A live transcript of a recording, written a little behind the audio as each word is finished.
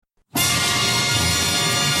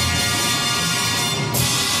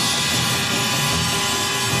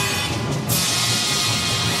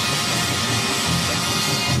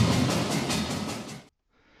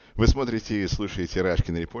Вы смотрите и слушаете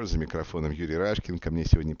Рашкин Репорт, за микрофоном Юрий Рашкин. Ко мне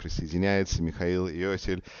сегодня присоединяется Михаил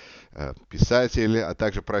Иосель, писатель, а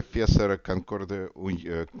также профессор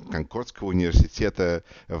Конкордского университета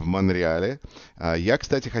в Монреале. Я,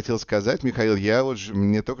 кстати, хотел сказать, Михаил,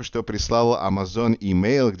 мне только что прислал Amazon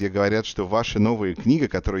email, где говорят, что ваша новая книга,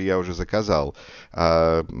 которую я уже заказал,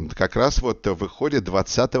 как раз вот выходит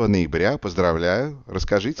 20 ноября. Поздравляю.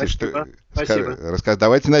 Расскажите, Спасибо.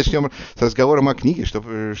 Давайте начнем с разговором о книге. Что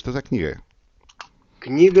за книга?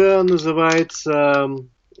 Книга называется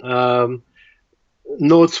Notes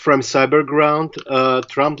from Cyberground,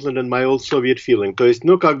 Trumpland and My Old Soviet Feeling. То есть,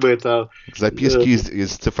 как бы это... Записки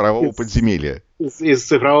из цифрового подземелья. Из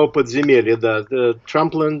цифрового подземелья, да.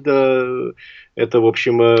 Trumpland, это, в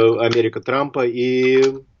общем, Америка Трампа, и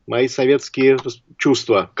мои советские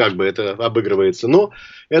чувства, как бы это обыгрывается. Но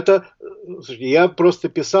это... Я просто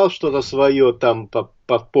писал что-то свое там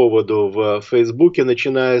по поводу в Фейсбуке,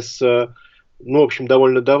 начиная с... в общем,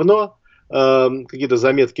 довольно давно. Какие-то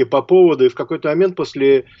заметки по поводу, и в какой-то момент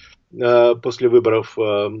после выборов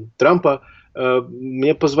Трампа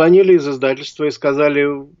мне позвонили из издательства и сказали,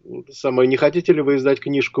 не хотите ли вы издать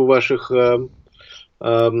книжку ваших,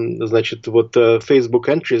 значит, вот Facebook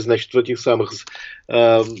entries, значит, вот этих самых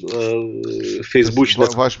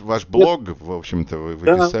фейсбучных... Ваш блог, в общем-то, вы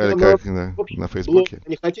писали как на Фейсбуке.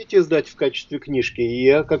 Не хотите издать в качестве книжки? И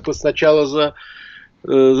я как-то сначала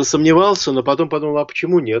засомневался, но потом подумал, а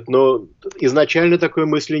почему нет? Но изначально такой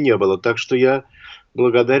мысли не было. Так что я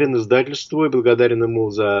благодарен издательству и благодарен ему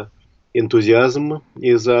за энтузиазм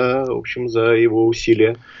и за его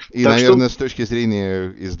усилия. И, наверное, с точки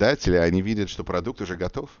зрения издателя, они видят, что продукт уже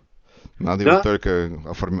готов. Надо его только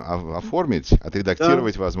оформить,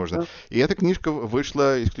 отредактировать, возможно. И эта книжка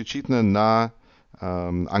вышла исключительно на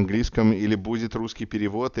английском, или будет русский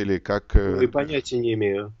перевод, или как... И понятия не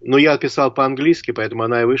имею. Но я писал по-английски, поэтому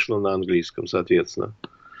она и вышла на английском, соответственно.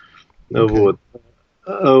 Okay.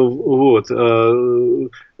 Вот.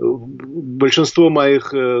 Большинство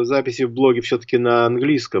моих записей в блоге все-таки на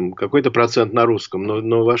английском, какой-то процент на русском,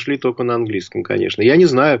 но вошли только на английском, конечно. Я не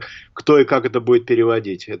знаю, кто и как это будет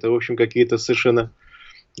переводить. Это, в общем, какие-то совершенно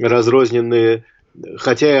разрозненные...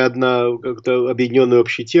 Хотя и одна как-то объединенная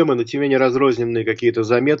общая тема, но тем не менее разрозненные какие-то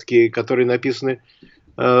заметки, которые написаны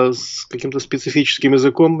с каким-то специфическим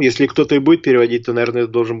языком. Если кто-то и будет переводить, то, наверное,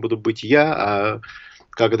 это должен буду быть я, а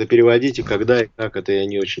как это переводить и когда, и как это я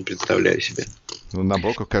не очень представляю себе.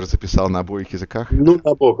 Набоков, кажется, писал на обоих языках.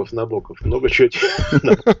 Набоков. Много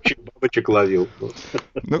чего бабочек ловил.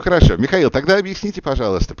 Хорошо. Михаил, тогда объясните,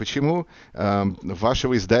 пожалуйста, почему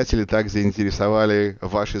вашего издателя так заинтересовали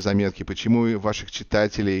ваши заметки, почему ваших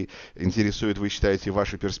читателей интересует, вы считаете,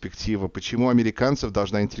 ваша перспектива, почему американцев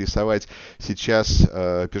должна интересовать сейчас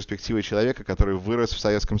перспектива человека, который вырос в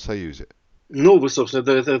Советском Союзе? Вы, собственно,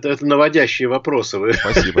 это наводящие вопросы.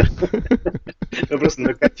 Спасибо. Вы просто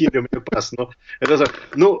накатили мне пас.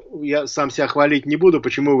 Я сам себя хвалить не буду,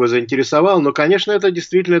 почему его заинтересовал, но, конечно, это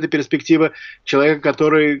действительно перспектива человека,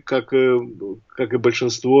 который, как и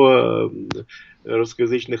большинство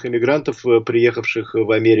русскоязычных иммигрантов, приехавших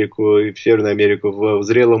в Америку и в Северную Америку в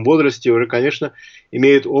зрелом возрасте, уже, конечно,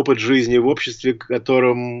 имеет опыт жизни в обществе, в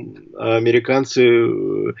котором американцы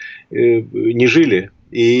не жили.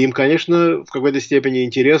 И им, конечно, в какой-то степени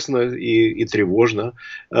интересно и тревожно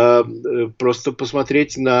просто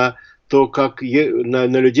посмотреть на то, как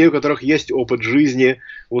на людей, у которых есть опыт жизни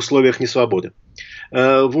в условиях несвободы.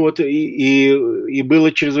 Вот, и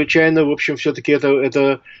было чрезвычайно, в общем, все-таки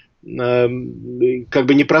это как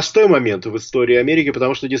бы непростой момент в истории Америки,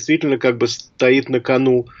 потому что действительно как бы стоит на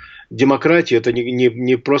кону демократия. Это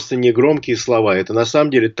не просто не громкие слова, это на самом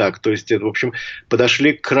деле так. То есть, в общем,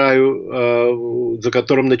 подошли к краю, за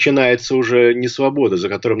которым начинается уже не свобода, за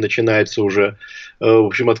которым начинается уже, в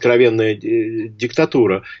общем, откровенная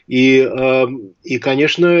диктатура. И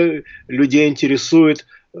конечно, людей интересует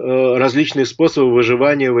различные способы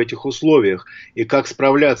выживания в этих условиях и как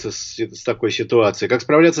справляться с такой ситуацией. Как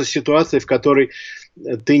справляться с ситуацией, в которой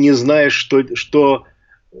ты не знаешь, что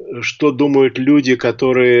думают люди,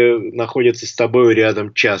 которые находятся с тобой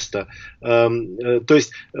рядом часто. То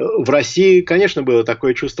есть в России, конечно, было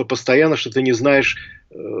такое чувство постоянно, что ты не знаешь,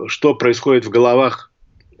 что происходит в головах,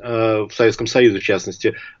 в Советском Союзе в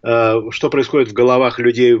частности, что происходит в головах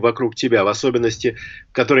людей вокруг тебя, в особенности,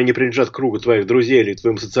 которые не принадлежат кругу твоих друзей или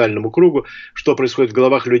твоему социальному кругу, что происходит в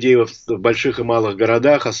головах людей в больших и малых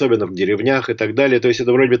городах, особенно в деревнях и так далее. То есть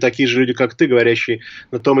это вроде бы такие же люди, как ты, говорящие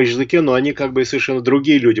на том же языке, но они как бы совершенно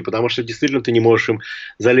другие люди, потому что действительно ты не можешь им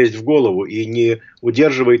залезть в голову, и не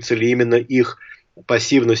удерживается ли именно их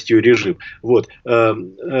пассивностью режим. Вот.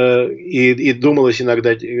 И думалось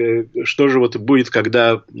иногда, что же вот будет,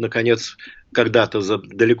 когда, наконец, когда-то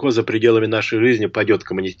далеко за пределами нашей жизни падет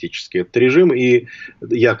коммунистический этот режим, и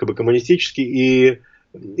якобы коммунистический,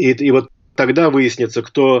 и вот тогда выяснится,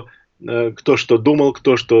 кто что думал,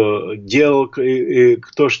 кто что делал, и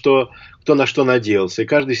кто на что надеялся, и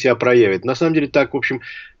каждый себя проявит. На самом деле так, в общем,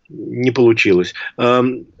 не получилось.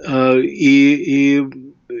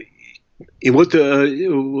 И вот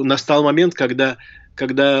настал момент, когда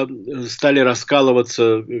стали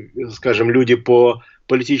раскалываться, скажем, люди по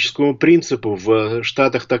политическому принципу в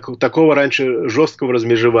Штатах такого раньше жесткого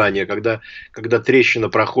размежевания, когда трещина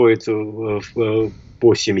проходит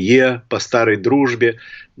по семье, по старой дружбе.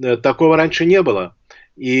 Такого раньше не было.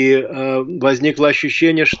 И возникло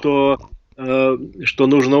ощущение, что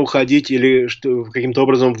нужно уходить или каким-то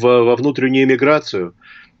образом во внутреннюю эмиграцию,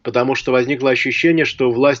 потому что возникло ощущение, что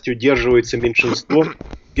власть удерживается меньшинством,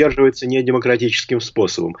 удерживается не демократическим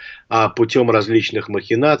способом, а путем различных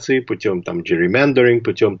махинаций, путем там gerrymandering,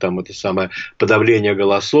 путем там это самое подавления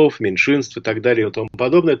голосов, меньшинств и так далее и тому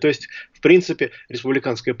подобное. То есть, в принципе,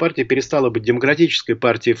 республиканская партия перестала быть демократической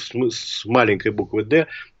партией с маленькой буквы «Д»,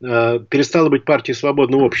 перестала быть партией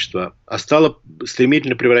свободного общества, а стала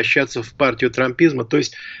стремительно превращаться в партию трампизма, то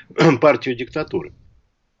есть партию диктатуры.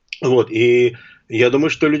 Вот, и я думаю,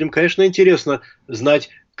 что людям, конечно, интересно знать,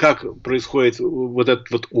 как происходит вот этот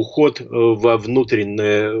вот уход во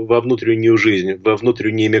внутреннюю жизнь, во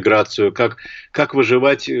внутреннюю иммиграцию, как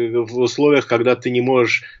выживать в условиях, когда ты не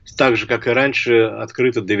можешь так же, как и раньше,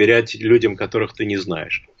 открыто доверять людям, которых ты не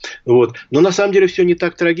знаешь. Вот. Но на самом деле все не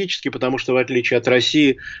так трагически, потому что в отличие от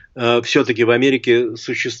России, все-таки в Америке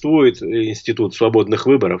существует институт свободных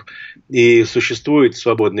выборов и существует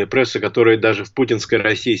свободная пресса, которая даже в путинской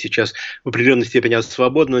России сейчас в определенной степени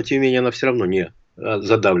свободна, но тем не менее она все равно не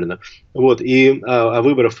задавлена. Вот. А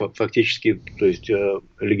выборов фактически, то есть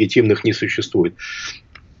легитимных, не существует.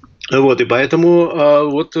 Вот, и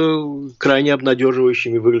поэтому крайне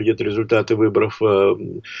обнадеживающими выглядят результаты выборов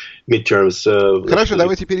midterms. Хорошо,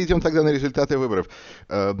 давайте перейдем тогда на результаты выборов.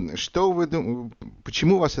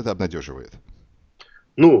 Почему вас это обнадеживает?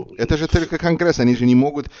 Это же только Конгресс, они же не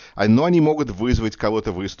могут, но они могут вызвать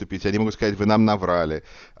кого-то выступить, они могут сказать, вы нам наврали.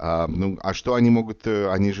 А что они могут,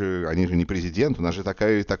 они же не президент, у нас же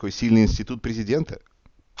такой сильный институт президента.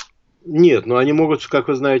 Нет, но они могут, как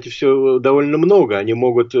вы знаете, все довольно много. Они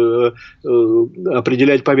могут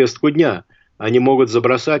определять повестку дня. Они могут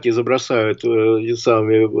забросать и забросают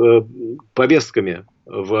самыми повестками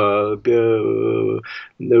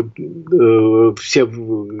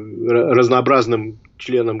всем разнообразным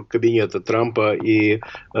членам кабинета Трампа, и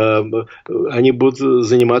они будут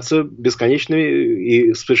заниматься бесконечными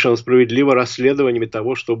и совершенно справедливо расследованиями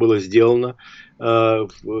того, что было сделано. То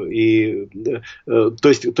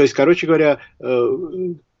есть, короче говоря,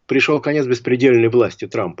 пришел конец беспредельной власти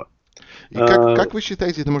Трампа. И как вы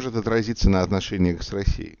считаете, это может отразиться на отношениях с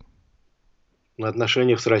Россией? На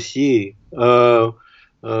отношениях с Россией? Я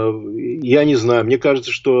не знаю. Мне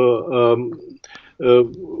кажется, что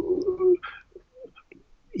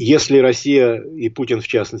если Россия и Путин, в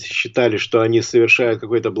частности, считали, что они совершают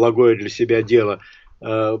какое-то благое для себя дело,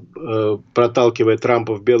 проталкивая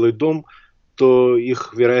Трампа в Белый дом, то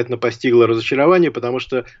их, вероятно, постигло разочарование, потому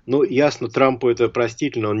что, ясно, Трампу это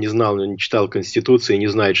простительно, он не знал, он не читал Конституции, не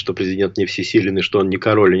знает, что президент не всесилен, и что он не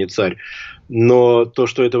король и не царь. Но то,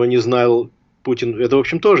 что этого не знал Путин, это, в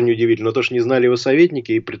общем, тоже неудивительно, но то, что не знали его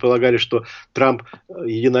советники и предполагали, что Трамп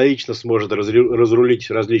единолично сможет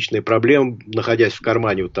разрулить различные проблемы, находясь в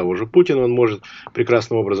кармане у того же Путина, он может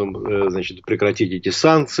прекрасным образом прекратить эти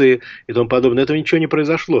санкции и тому подобное. Этого ничего не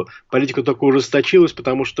произошло. Политика только ужесточилась,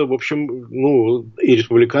 потому что, в общем, и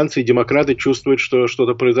республиканцы, и демократы чувствуют, что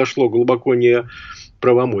что-то произошло глубоко не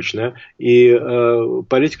правомочное. И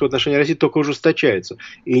политика в отношении России только ужесточается.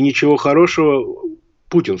 И ничего хорошего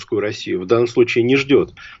путинскую Россию в данном случае не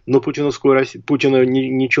ждет. Но Путина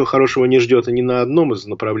ничего хорошего не ждет и ни на одном из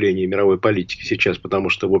направлений мировой политики сейчас, потому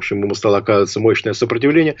что, в общем, ему стало оказываться мощное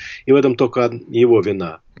сопротивление, и в этом только его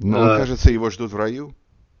вина. Но, кажется, его ждут в раю.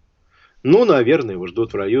 Наверное, его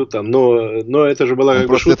ждут в раю, но это же была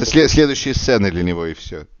просто шутка. Это следующая сцена для него, и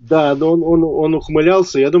все. Да, но он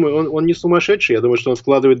ухмылялся. Я думаю, он не сумасшедший. Я думаю, что он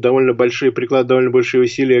прикладывает довольно большие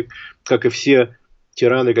усилия, как и все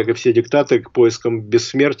тираны, как и все диктаторы, к поискам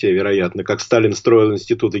бессмертия, вероятно. Как Сталин строил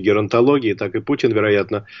институты геронтологии, так и Путин,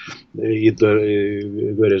 вероятно,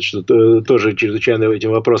 говорят, что тоже чрезвычайно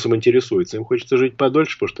этим вопросом интересуется. Им хочется жить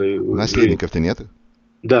подольше, потому что... Наследников-то нет?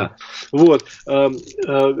 Да. Вот.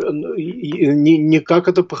 Никак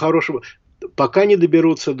это по-хорошему... Пока не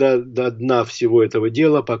доберутся до дна всего этого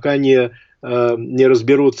дела, пока не не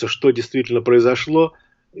разберутся, что действительно произошло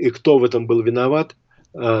и кто в этом был виноват,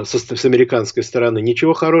 с американской стороны,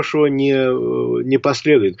 ничего хорошего не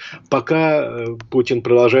последует. Пока Путин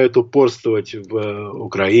продолжает упорствовать в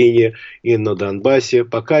Украине и на Донбассе,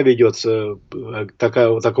 пока ведется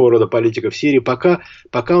такого рода политика в Сирии, пока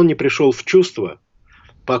он не пришел в чувство,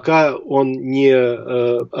 пока он не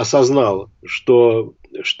осознал, что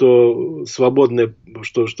свободные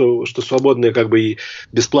как бы и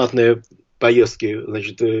бесплатные поездки,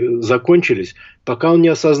 значит, закончились, пока он не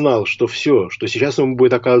осознал, что все, что сейчас ему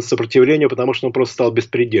будет оказывать сопротивление, потому что он просто стал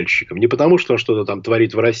беспредельщиком. Не потому, что он что-то там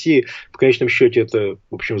творит в России, в конечном счете это,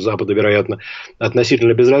 в общем, Западу, вероятно,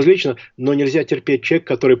 относительно безразлично, но нельзя терпеть человека,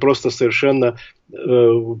 который просто совершенно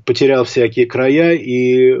потерял всякие края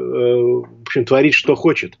и, в общем, творит, что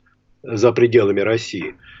хочет за пределами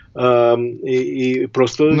России. И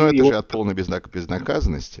просто но это же от полной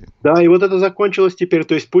безнаказанности. Да, и вот это закончилось теперь.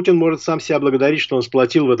 То есть Путин может сам себя благодарить, что он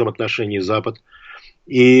сплотил в этом отношении Запад.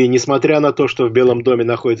 И несмотря на то, что в Белом доме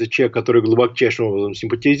находится человек, который глубочайшим образом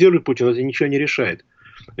симпатизирует Путину, это ничего не решает.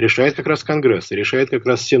 Решает как раз Конгресс, решает как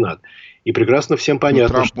раз Сенат. И прекрасно всем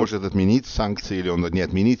понятно, Трамп что... может отменить санкции, или он не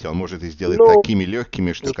отменить, он может их сделать такими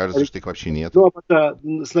легкими, что кажется, что их вообще нет. Да,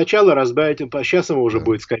 сначала разбавить, сейчас ему уже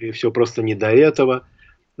будет, скорее всего, просто не до этого.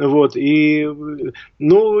 Вот, и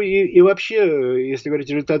вообще, если говорить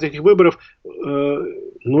о результатах этих выборов,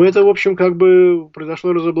 это, в общем, как бы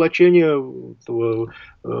произошло разоблачение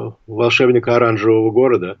волшебника оранжевого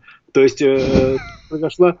города. То есть,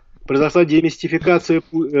 произошла демистификация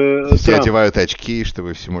Все одевают очки,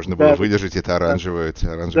 чтобы все можно было выдержать это оранжевый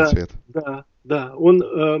цвет. Да.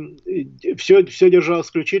 Он все держал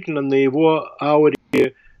исключительно на его ауре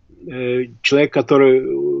человек, который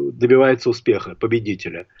добивается успеха,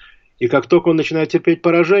 победителя. И как только он начинает терпеть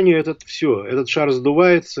поражение, этот шар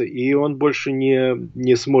сдувается, и он больше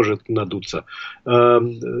не сможет надуться.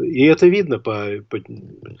 И это видно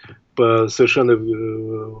по совершенно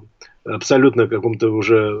абсолютно какому-то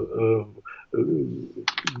уже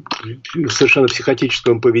совершенно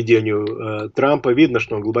психотическому поведению Трампа. Видно,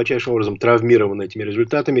 что он глубочайшим образом травмирован этими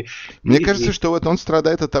результатами. Мне кажется, что вот он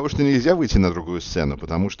страдает от того, что нельзя выйти на другую сцену,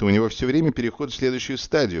 потому что у него все время переход в следующую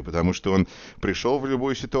стадию, потому что он пришел в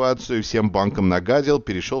любую ситуацию, всем банкам нагадил,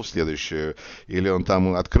 перешел в следующую. Или он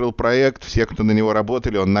там открыл проект, все, кто на него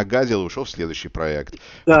работали, он нагадил, ушел в следующий проект.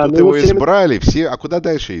 Да, тут его избрали, все, а куда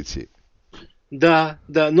дальше идти? Да,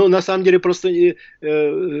 на самом деле просто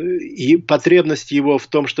и потребность его в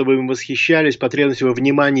том, чтобы им восхищались, потребность его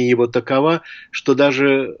внимания его такова, что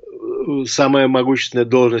даже самая могущественная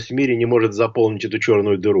должность в мире не может заполнить эту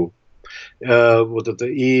черную дыру. Вот это.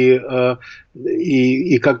 И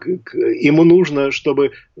как ему нужно,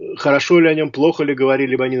 чтобы хорошо ли о нем, плохо ли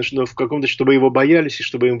говорили бы они, но в каком-то, чтобы его боялись и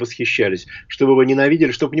чтобы им восхищались, чтобы его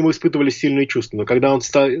ненавидели, чтобы к нему испытывали сильные чувства. Но когда он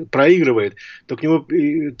проигрывает, то к нему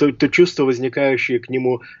то чувства, возникающие к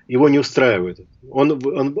нему, его не устраивают. Он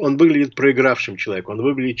выглядит проигравшим человеком, он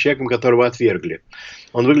выглядит человеком, которого отвергли.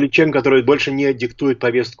 Он выглядит человеком, который больше не диктует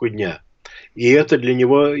повестку дня. И это для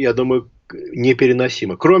него, я думаю,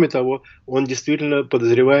 непереносимо. Кроме того, он действительно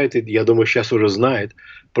подозревает, и я думаю, сейчас уже знает,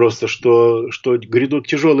 просто что грядут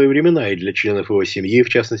тяжелые времена и для членов его семьи, в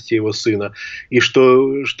частности его сына, и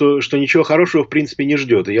что ничего хорошего в принципе не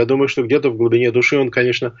ждет. И я думаю, что где-то в глубине души он,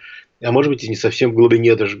 конечно, а может быть и не совсем в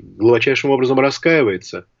глубине, даже глубочайшим образом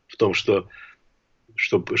раскаивается в том, что...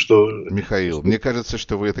 Михаил, мне кажется,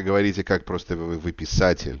 что вы это говорите как просто вы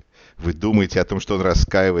писатель. Вы думаете о том, что он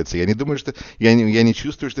раскаивается. Я не думаю, что... Я не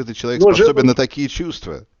чувствую, что этот человек способен на такие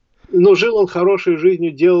чувства. Но жил он хорошей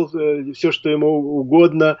жизнью, делал все, что ему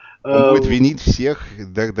угодно. Он будет винить всех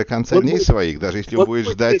до конца дней своих. Даже если он будет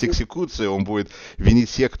ждать экзекуции, он будет винить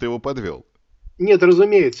всех, кто его подвел. Нет,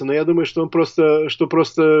 разумеется, но я думаю, что он просто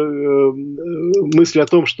мысль о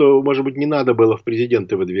том, что, может быть, не надо было в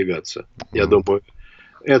президенты выдвигаться. Я думаю,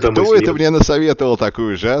 это Кто это мне насоветовал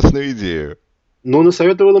такую ужасную идею?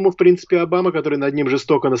 Насоветовал ему, в принципе, Обама, который над ним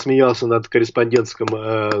жестоко насмеялся над корреспондентском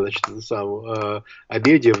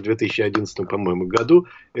обеде в 2011, по-моему, году,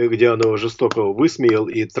 где он его жестоко высмеял,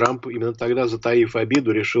 и Трамп именно тогда, затаив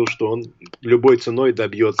обиду, решил, что он любой ценой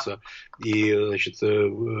добьется. И,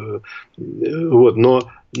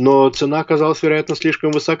 но цена оказалась, вероятно,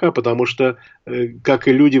 слишком высока, потому что, как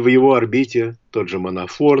и люди в его орбите, тот же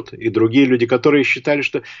Манафорт и другие люди, которые считали,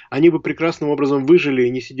 что они бы прекрасным образом выжили и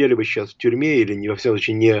не сидели бы сейчас в тюрьме или, во всяком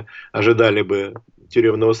случае, не ожидали бы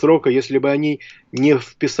тюремного срока, если бы они не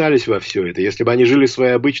вписались во все это, если бы они жили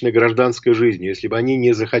своей обычной гражданской жизнью, если бы они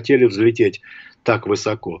не захотели взлететь так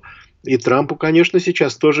высоко. И Трампу, конечно,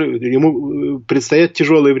 сейчас тоже, ему предстоят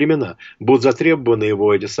тяжелые времена. Будут затребованы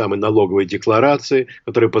его эти самые налоговые декларации,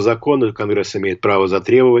 которые по закону Конгресс имеет право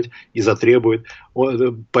затребовать и затребует.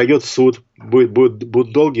 Он пойдет в суд,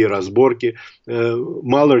 будут долгие разборки.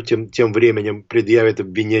 Маллер тем временем предъявит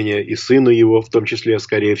обвинения и сыну его, в том числе,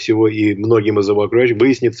 скорее всего, и многим из его окружающих.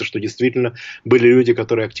 Выяснится, что действительно были люди,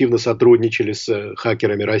 которые активно сотрудничали с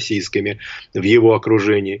хакерами российскими в его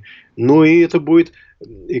окружении. Ну и это будет...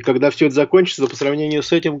 И когда все это закончится, по сравнению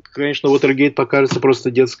с этим, конечно, Уотергейт покажется просто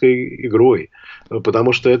детской игрой.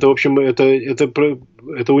 Потому что это, в общем,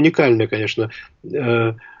 это уникально, конечно.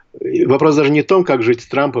 Вопрос даже не в том, как жить с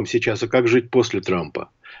Трампом сейчас, а как жить после Трампа,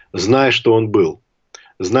 зная, что он был.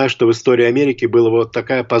 Зная, что в истории Америки была вот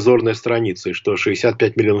такая позорная страница, и что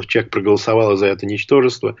 65 миллионов человек проголосовало за это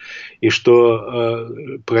ничтожество, и что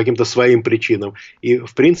по каким-то своим причинам. И,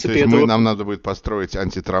 в принципе, то есть нам надо будет построить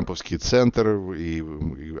антитрамповский центр и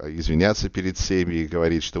извиняться перед всеми, и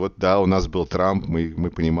говорить, что вот да, у нас был Трамп,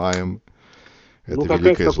 мы понимаем, это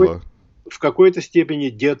великое зло. В какой-то степени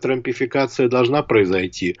детрампификация должна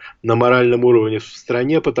произойти на моральном уровне в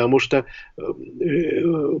стране, потому что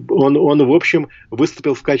он, в общем,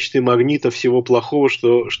 выступил в качестве магнита всего плохого,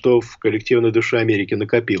 что в коллективной душе Америки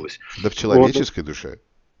накопилось. Да в человеческой душе.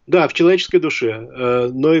 Да, в человеческой душе,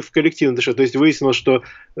 но и в коллективной душе. То есть выяснилось, что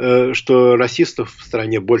расистов в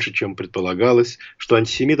стране больше, чем предполагалось, что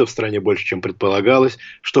антисемитов в стране больше, чем предполагалось,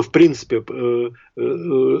 что, в принципе,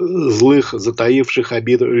 злых, затаивших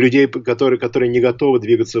обид, людей, которые не готовы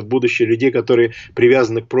двигаться в будущее, людей, которые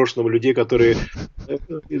привязаны к прошлому, людей, которые...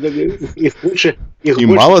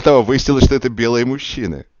 Мало того, выяснилось, что это белые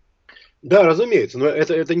мужчины. Да, разумеется, но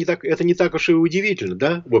это не так уж и удивительно,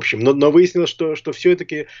 да, в общем, но выяснилось, что все это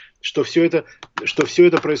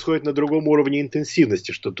происходит на другом уровне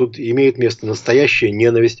интенсивности, что тут имеет место настоящая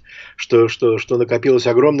ненависть, что накопилось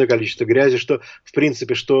огромное количество грязи, что в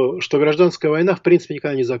принципе, что гражданская война в принципе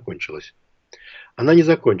никогда не закончилась. Она не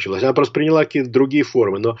закончилась, она просто приняла какие-то другие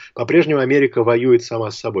формы, но по-прежнему Америка воюет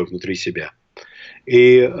сама с собой внутри себя.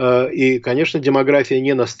 И конечно, демография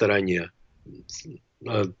не на стороне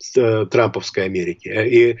трамповской Америки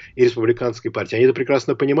и республиканской партии. Они это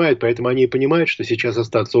прекрасно понимают, поэтому они и понимают, что сейчас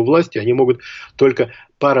остаться у власти они могут только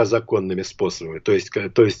паразаконными способами, то есть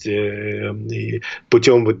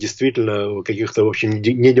путем вот действительно каких-то, в общем,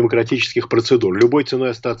 недемократических процедур, любой ценой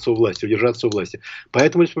остаться у власти, удержаться у власти.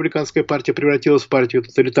 Поэтому республиканская партия превратилась в партию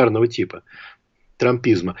тоталитарного типа,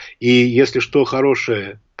 трампизма. И если что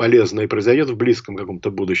хорошее, полезное произойдет в близком каком-то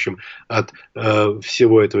будущем от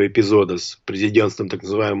всего этого эпизода с президентством так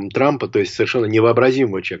называемым Трампа, то есть совершенно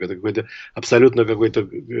невообразимого человека, это какой-то абсолютно какой-то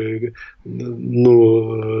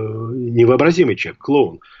невообразимый человек,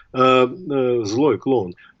 клоун, злой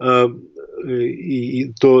клоун, то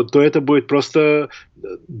это будет просто,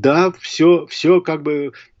 да, все как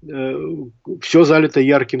бы, все залито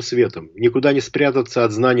ярким светом. Никуда не спрятаться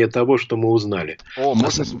от знания того, что мы узнали.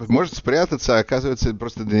 Может спрятаться, а оказывается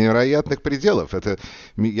просто до невероятных пределов.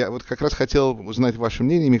 Я вот как раз хотел узнать ваше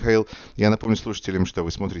мнение, Михаил. Я напомню слушателям, что вы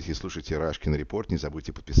смотрите и слушаете Рашкин Репорт. Не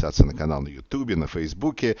забудьте подписаться на канал на Ютубе, на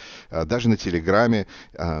Фейсбуке, даже на Телеграме.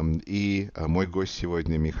 И мой гость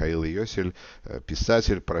сегодня Михаил Йосель,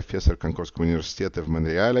 писатель, профессор Конкордского университета в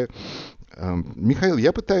Монреале. Михаил,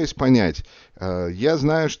 я пытаюсь понять. Я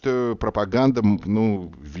знаю, что пропаганда,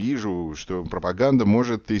 вижу, что пропаганда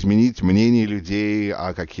может изменить мнение людей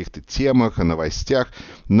о каких-то темах, о новостях,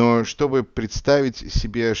 но чтобы представить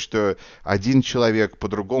себе, что один человек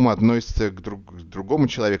по-другому относится к другому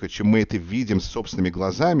человеку, чем мы это видим собственными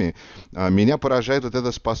глазами, меня поражает вот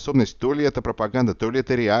эта способность, то ли это пропаганда, то ли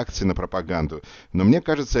это реакция на пропаганду. Но мне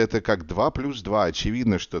кажется, это как 2 + 2.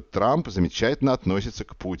 Очевидно, что Трамп замечательно относится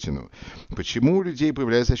к Путину. Почему у людей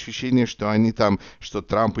появляется ощущение, что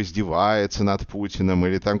Трамп издевается над Путиным,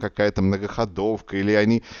 или там какая-то многоходовка,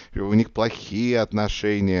 или у них плохие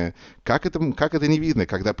отношения? Как это не видно,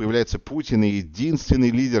 когда появляется Путин, и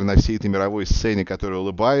единственный лидер на всей этой мировой сцене, который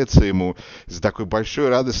улыбается ему с такой большой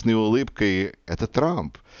радостной улыбкой, это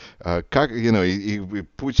Трамп? И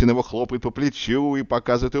Путин его хлопает по плечу и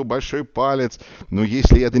показывает его большой палец. Но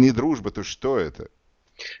если это не дружба, то что это?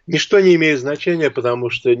 Ничто не имеет значения,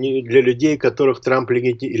 потому что для людей, которых Трамп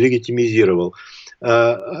легитимизировал,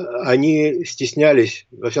 они стеснялись,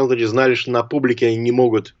 во всяком случае знали, что на публике они не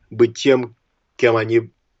могут быть тем, кем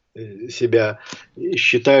они себя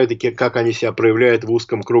считают и как они себя проявляют в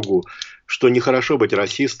узком кругу. Что нехорошо быть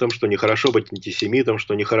расистом, что нехорошо быть антисемитом,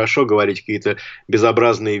 что нехорошо говорить какие-то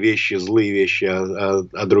безобразные вещи, злые вещи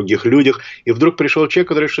о других людях. И вдруг пришел человек,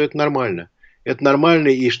 который говорит, что это нормально. Это нормально,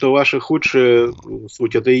 и что ваша худшая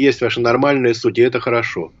суть, это и есть ваша нормальная суть, и это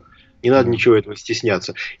хорошо. Не надо ничего этого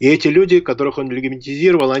стесняться. И эти люди, которых он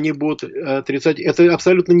легитимизировал, они будут отрицать. Это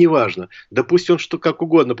абсолютно не важно. Да пусть он что как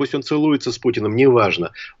угодно, пусть он целуется с Путиным, не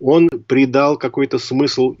важно. Он придал какой-то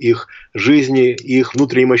смысл их жизни, их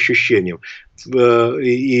внутренним ощущениям.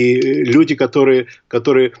 И люди, которые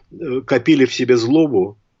копили в себе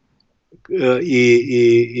злобу, в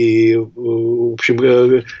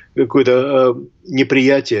общем, какое-то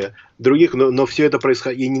неприятие других, но все это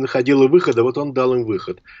происходило и не находило выхода, вот он дал им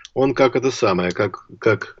выход. Он как это самое, как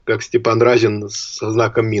Степан Разин со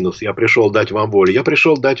знаком минус. Я пришел дать вам волю. Я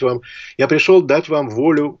пришел дать вам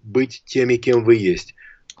волю быть теми, кем вы есть.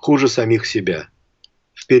 Хуже самих себя.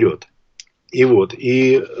 Вперед. И вот,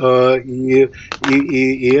 и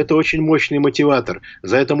это очень мощный мотиватор.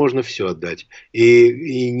 За это можно все отдать.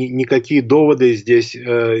 И никакие доводы здесь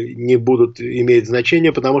не будут иметь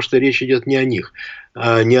значения, потому что речь идет не о них.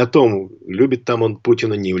 Не о том, любит там он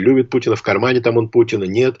Путина, не любит Путина, в кармане там он Путина,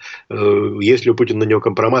 нет. Если у Путина на него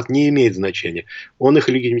компромат, не имеет значения. Он их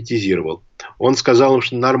легитимизировал. Он сказал им,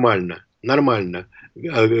 что нормально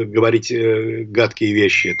говорить гадкие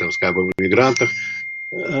вещи, там, скажем, о мигрантах.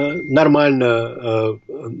 Нормально,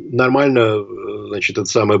 значит, это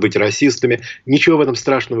самое, быть расистами. Ничего в этом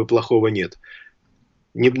страшного и плохого нет.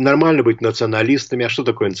 Нормально быть националистами. А что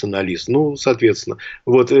такое националист? Ну, соответственно,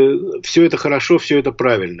 вот, все это хорошо, все это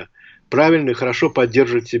правильно. Правильно и хорошо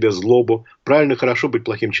поддерживать в себе злобу. Правильно и хорошо быть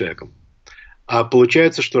плохим человеком. А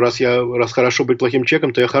получается, что раз хорошо быть плохим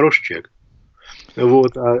человеком, то я хороший человек.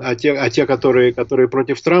 Вот. А те, которые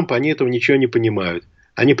против Трампа, они этого ничего не понимают.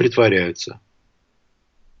 Они притворяются.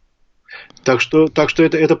 Так что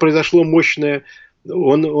это произошло мощное.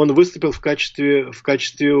 Он выступил в качестве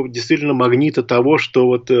действительно магнита того, что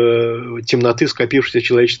вот темноты, скопившейся в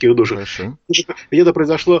человеческих душах. Это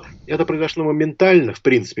произошло моментально, в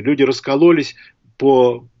принципе. Люди раскололись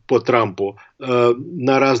по Трампу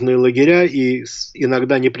на разные лагеря, и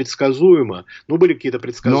иногда непредсказуемо. Ну, были какие-то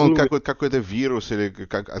предсказуемые... Но он какой-то вирус, или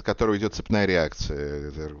от которого идет цепная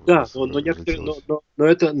реакция. Да, но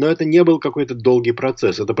это не был какой-то долгий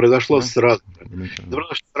процесс. Это произошло сразу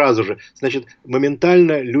же. Значит,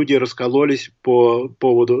 моментально люди раскололись по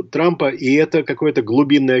поводу Трампа, и это какое-то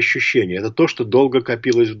глубинное ощущение. Это то, что долго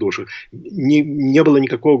копилось в душах. Не было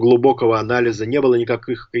никакого глубокого анализа, не было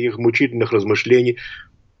никаких мучительных размышлений.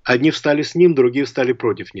 Одни встали с ним, другие встали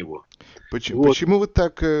против него. Почему вы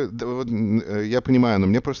так... Я понимаю, но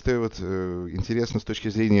мне просто интересно с точки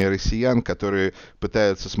зрения россиян, которые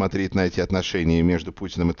пытаются смотреть на эти отношения между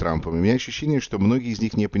Путиным и Трампом. У меня ощущение, что многие из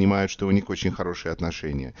них не понимают, что у них очень хорошие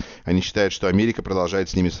отношения. Они считают, что Америка продолжает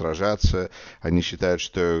с ними сражаться. Они считают,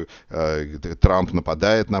 что Трамп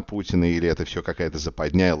нападает на Путина, или это все какая-то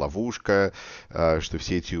западня и ловушка, что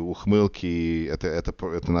все эти ухмылки, это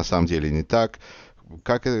на самом деле не так.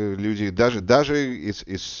 Как люди даже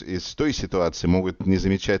из той ситуации могут не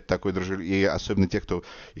замечать такой дружелюбие, и особенно те, кто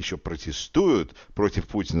еще протестуют против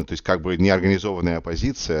Путина, то есть как бы неорганизованная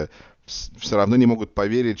оппозиция, все равно не могут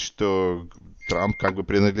поверить, что Трамп как бы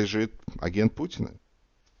принадлежит агент Путина.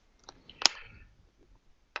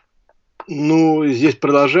 Ну, здесь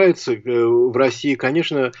продолжается. В России,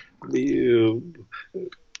 конечно,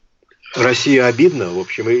 Россия обидна, в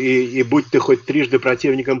общем, и будь ты хоть трижды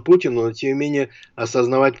противником Путина, но тем не менее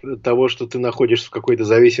осознавать того, что ты находишься в какой-то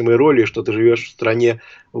зависимой роли, что ты живешь в стране,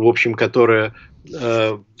 в общем, которая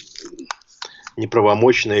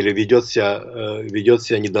неправомочно или ведет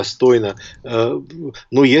себя недостойно.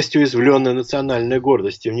 Ну, есть уязвленная национальная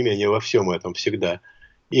гордость, тем не менее, во всем этом всегда.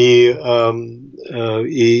 И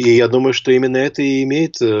я думаю, что именно это и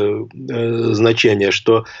имеет значение,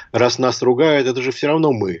 что раз нас ругают, это же все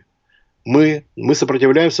равно мы. Мы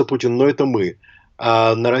сопротивляемся Путину, но это мы.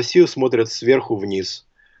 А на Россию смотрят сверху вниз,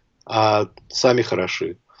 а сами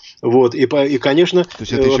хороши. Вот, и конечно... То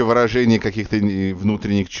есть это еще выражение каких-то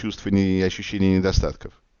внутренних чувств и ощущений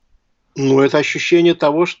недостатков? Ну, это ощущение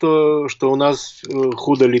того, что у нас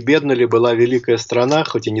худо ли бедно ли была великая страна,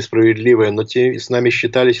 хоть и несправедливая, но те с нами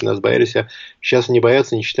считались и нас боялись, а сейчас не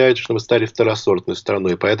боятся, не считают, что мы стали второсортной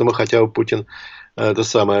страной. Поэтому хотя бы Путина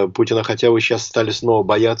хотя бы сейчас стали снова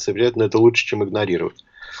бояться, но это лучше, чем игнорировать.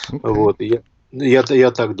 Okay. Вот.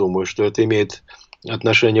 Я так думаю, что это имеет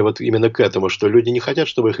отношение вот именно к этому, что люди не хотят,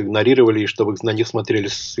 чтобы их игнорировали и чтобы на них смотрели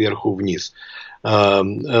сверху вниз.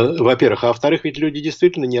 Во-первых. А во-вторых, ведь люди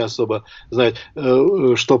действительно не особо знают,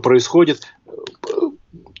 что происходит.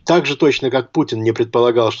 Так же точно, как Путин не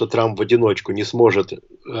предполагал, что Трамп в одиночку не сможет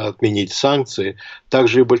отменить санкции, так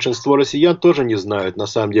же и большинство россиян тоже не знают, на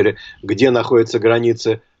самом деле, где находятся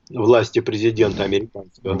границы власти президента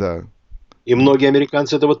американского. Да. И многие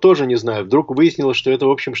американцы этого тоже не знают. Вдруг выяснилось, что это,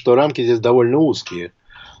 в общем, что рамки здесь довольно узкие.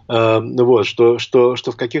 Вот, что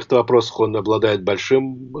в каких-то вопросах он обладает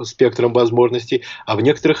большим спектром возможностей, а в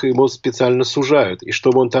некоторых ему специально сужают. И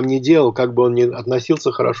что бы он там ни делал, как бы он ни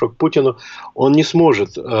относился хорошо к Путину, он не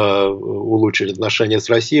сможет улучшить отношения с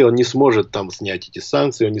Россией, он не сможет там снять эти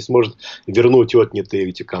санкции, он не сможет вернуть отнятые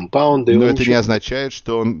эти компаунды. Но это не означает,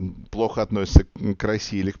 что он плохо относится к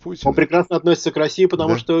России или к Путину. Он прекрасно относится к России,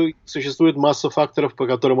 потому Да. что существует масса факторов, по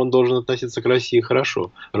которым он должен относиться к России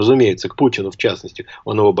хорошо. Разумеется, к Путину в частности.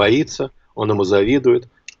 Он его боится, он ему завидует,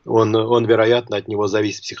 он вероятно, от него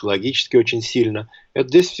зависит психологически очень сильно.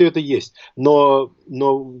 Здесь все это есть. Но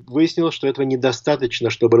выяснилось, что этого недостаточно,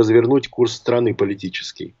 чтобы развернуть курс страны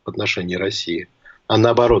политический в отношении России. А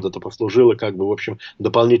наоборот, это послужило как бы, в общем,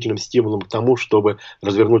 дополнительным стимулом к тому, чтобы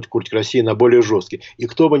развернуть курс России на более жесткий. И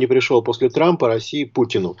кто бы ни пришел после Трампа, России,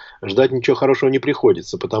 Путину, ждать ничего хорошего не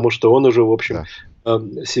приходится, потому что он уже, в общем,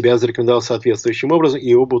 себя зарекомендовал соответствующим образом, и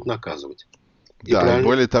его будут наказывать. Да, и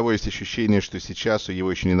более того, есть ощущение, что сейчас его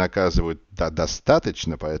еще не наказывают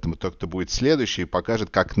достаточно, поэтому тот, кто будет следующий, покажет,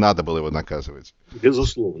 как надо было его наказывать.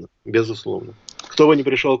 Безусловно, безусловно. Кто бы ни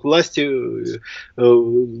пришел к власти,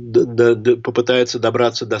 попытается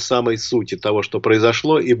добраться до самой сути того, что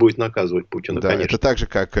произошло, и будет наказывать Путина, да, конечно. Это так же,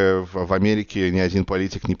 как в Америке ни один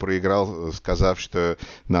политик не проиграл, сказав, что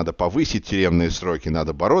надо повысить тюремные сроки,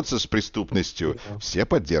 надо бороться с преступностью. Да. Все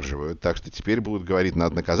поддерживают. Так что теперь будут говорить,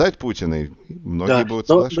 надо наказать Путина, и многие будут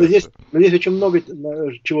соглашаться. Но здесь очень много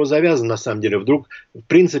чего завязано, на самом деле. Вдруг, в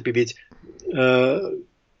принципе, ведь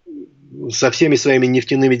со всеми своими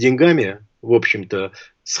нефтяными деньгами, в общем-то,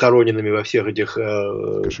 схороненными во всех этих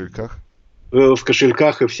кошельках, в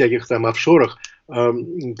кошельках и всяких там офшорах,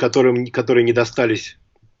 которые не достались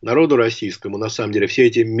народу российскому, на самом деле, все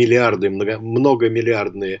эти миллиарды,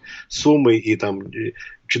 многомиллиардные суммы и там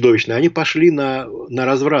чудовищные, они пошли на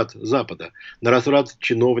разврат Запада, на разврат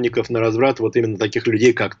чиновников, на разврат вот именно таких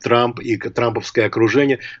людей, как Трамп и трамповское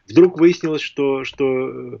окружение. Вдруг выяснилось, что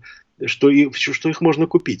их можно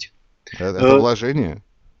купить. Это вложение?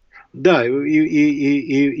 Да,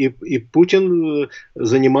 и Путин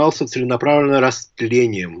занимался целенаправленно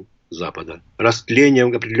растлением Запада,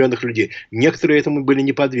 растлением определенных людей. Некоторые этому были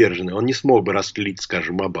не подвержены. Он не смог бы растлить,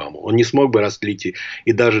 скажем, Обаму. Он не смог бы растлить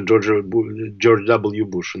и даже Джордж W.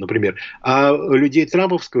 Буша, например. А людей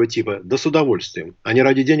трамповского типа, да с удовольствием. Они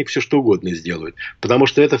ради денег все что угодно сделают. Потому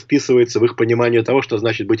что это вписывается в их понимание того, что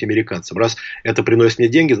значит быть американцем. Раз это приносит мне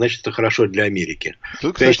деньги, значит это хорошо для Америки.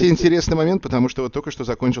 Тут, кстати, интересный момент, потому что вот только что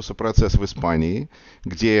закончился процесс в Испании,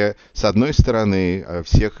 где, с одной стороны,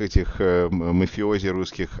 всех этих мафиози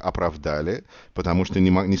русских оправдали, потому что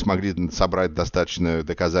не смогли собрать достаточно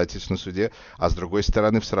доказательств на суде, а с другой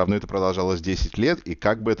стороны, все равно это продолжалось 10 лет, и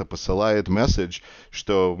как бы это посылает месседж,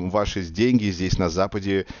 что ваши деньги здесь на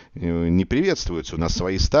Западе не приветствуются, у нас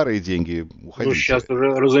свои старые деньги, уходите. Ну, сейчас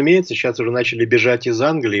уже, разумеется, сейчас уже начали бежать из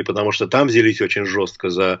Англии, потому что там взялись очень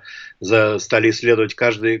жестко, стали исследовать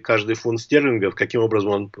каждый фунт стерлингов, каким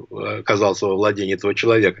образом он оказался во владении этого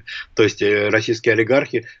человека. То есть российские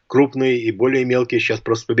олигархи, крупные и более мелкие, сейчас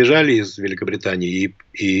просто побежали из Великобритании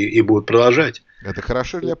и будут продолжать. Это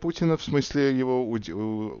хорошо для Путина в смысле его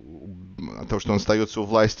того, что он остается у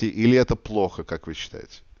власти, или это плохо, как вы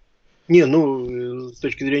считаете? Не, с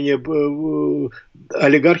точки зрения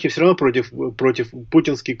олигархи все равно против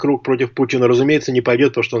путинский круг, против Путина, разумеется, не пойдет,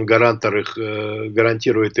 потому что он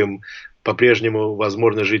гарантирует им по-прежнему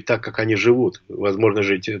возможно жить так, как они живут, возможно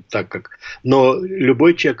жить так, как... Но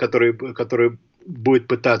любой человек, который будет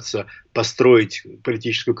пытаться построить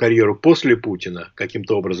политическую карьеру после Путина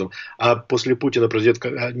каким-то образом, а после Путина произойдет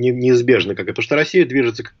неизбежно, потому что Россия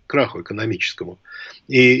движется к краху экономическому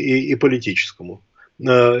и политическому.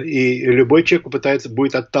 И любой человек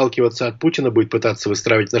будет отталкиваться от Путина, будет пытаться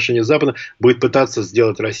выстраивать отношения с Западом, будет пытаться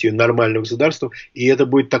сделать Россию нормальным государством, и это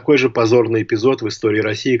будет такой же позорный эпизод в истории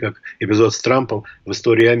России, как эпизод с Трампом в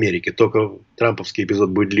истории Америки. Только трамповский эпизод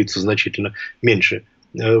будет длиться значительно меньше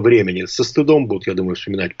времени. Со стыдом будут, я думаю,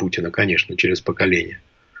 вспоминать Путина, конечно, через поколение.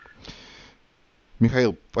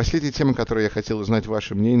 Михаил, последняя тема, которую я хотел узнать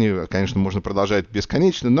ваше мнение, конечно, можно продолжать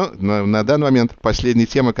бесконечно, но на данный момент последняя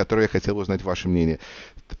тема, которую я хотел узнать ваше мнение.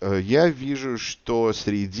 Я вижу, что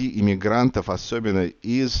среди иммигрантов, особенно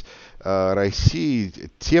из России,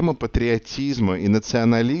 тема патриотизма и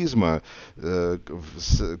национализма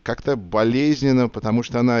как-то болезненна, потому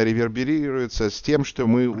что она реверберируется с тем, что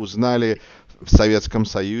мы узнали в Советском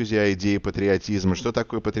Союзе о идее патриотизма, что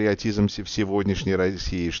такое патриотизм в сегодняшней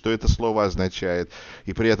России, что это слово означает.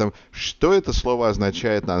 и при этом, что это слово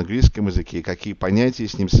означает на английском языке, какие понятия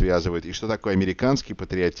с ним связывают, и что такое американский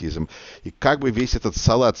патриотизм, и как бы весь этот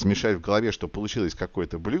салат смешать в голове, чтобы получилось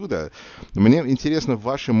какое-то блюдо. Мне интересно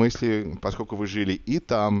ваши мысли, поскольку вы жили и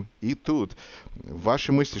там, и тут.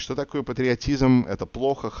 Ваши мысли, что такое патриотизм, это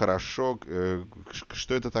плохо, хорошо,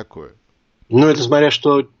 что это такое? Ну, это смотря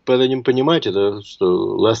что под этим понимать, это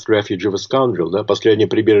что last refuge of a scoundrel, да, последнее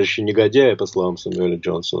прибежище негодяя, по словам Сэмюэля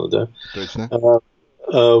Джонсона, да. Точно.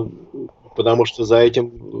 Потому что за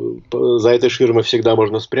этой ширмой всегда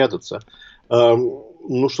можно спрятаться.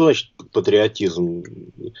 Ну, что значит патриотизм?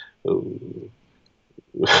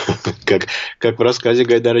 Как в рассказе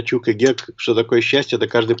Гайдара «Чук и Гек», что такое счастье, это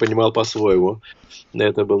каждый понимал по-своему.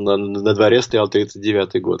 Это был на дворе стоял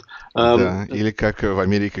 39-й год. Да, или как в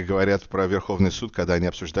Америке говорят про Верховный суд, когда они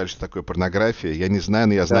обсуждали, что такое порнография. Я не знаю,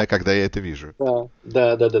 но я знаю, когда я это вижу.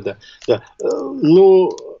 Да.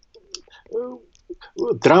 Ну,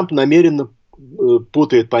 Трамп намеренно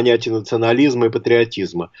путает понятие национализма и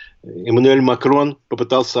патриотизма. Эммануэль Макрон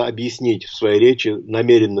попытался объяснить в своей речи,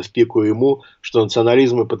 намеренно в пику ему, что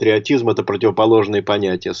национализм и патриотизм – это противоположные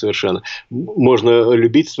понятия совершенно. Можно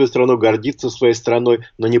любить свою страну, гордиться своей страной,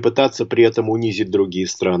 но не пытаться при этом унизить другие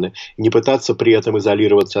страны, не пытаться при этом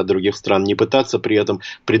изолироваться от других стран, не пытаться при этом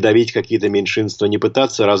придавить какие-то меньшинства, не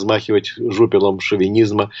пытаться размахивать жупелом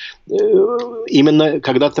шовинизма. Именно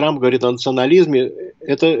когда Трамп говорит о национализме,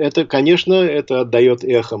 это, конечно, это отдает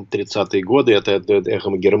эхом 30-е годы, это отдает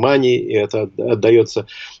эхом Германии, и это отдается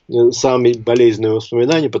самыми болезненными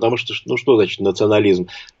воспоминаниями, потому что, ну что значит национализм?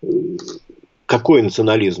 Какой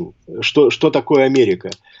национализм? Что такое Америка?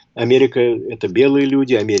 Америка – это белые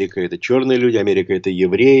люди, Америка – это черные люди, Америка – это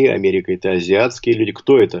евреи, Америка – это азиатские люди.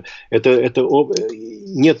 Кто это?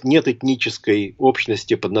 Нет этнической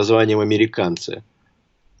общности под названием американцы.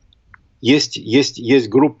 Есть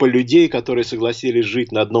группа людей, которые согласились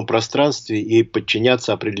жить на одном пространстве и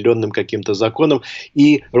подчиняться определенным каким-то законам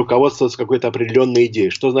и руководствоваться какой-то определенной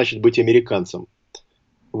идеей. Что значит быть американцем?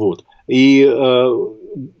 Вот. И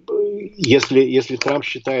если Трамп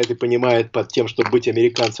считает и понимает под тем, что быть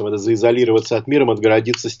американцем – это заизолироваться от мира,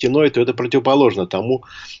 отгородиться стеной, то это противоположно тому,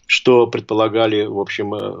 что предполагали, в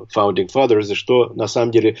общем, Founding Fathers, и что, на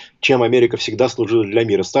самом деле, чем Америка всегда служила для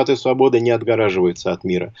мира. Статуя свободы не отгораживается от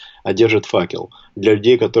мира, а держит факел для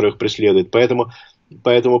людей, которых преследует.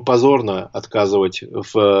 Поэтому позорно отказывать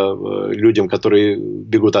людям, которые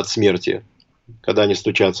бегут от смерти, когда они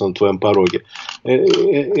стучатся на твоем пороге.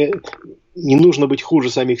 Не нужно быть хуже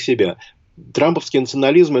самих себя. Трамповский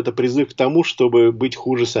национализм – это призыв к тому, чтобы быть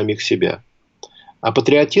хуже самих себя. А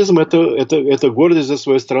патриотизм – это гордость за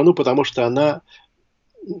свою страну, потому что она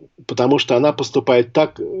поступает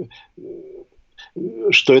так,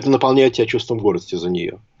 что это наполняет тебя чувством гордости за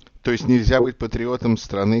нее. То есть нельзя быть патриотом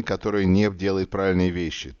страны, которая не делает правильные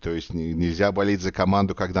вещи. То есть нельзя болеть за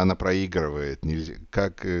команду, когда она проигрывает.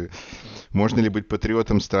 Можно ли быть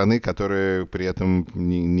патриотом страны, которая при этом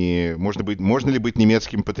не... Можно ли быть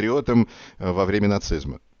немецким патриотом во время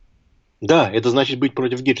нацизма? Да, это значит быть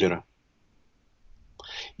против Гитлера.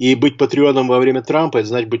 И быть патриотом во время Трампа – это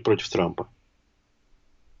значит быть против Трампа.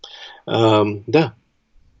 Да.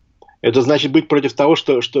 Это значит быть против того,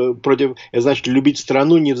 это значит любить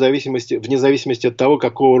страну вне зависимости от того,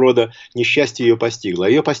 какого рода несчастье ее постигло. А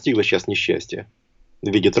ее постигло сейчас несчастье в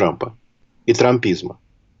виде Трампа и трампизма.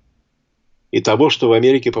 И того, что в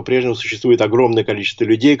Америке по-прежнему существует огромное количество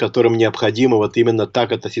людей, которым необходимо вот именно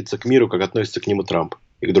так относиться к миру, как относится к нему Трамп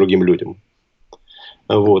и к другим людям.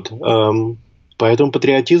 Вот. Поэтому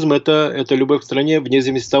патриотизм – это любовь к стране вне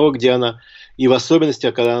зависимости от того, где она, и в особенности,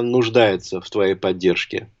 когда она нуждается в твоей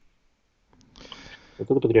поддержке.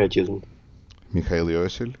 Это патриотизм. Михаил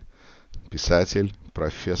Иосель, писатель,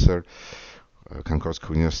 профессор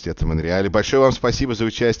Конкордского университета в Монреале. Большое вам спасибо за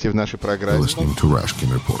участие в нашей программе.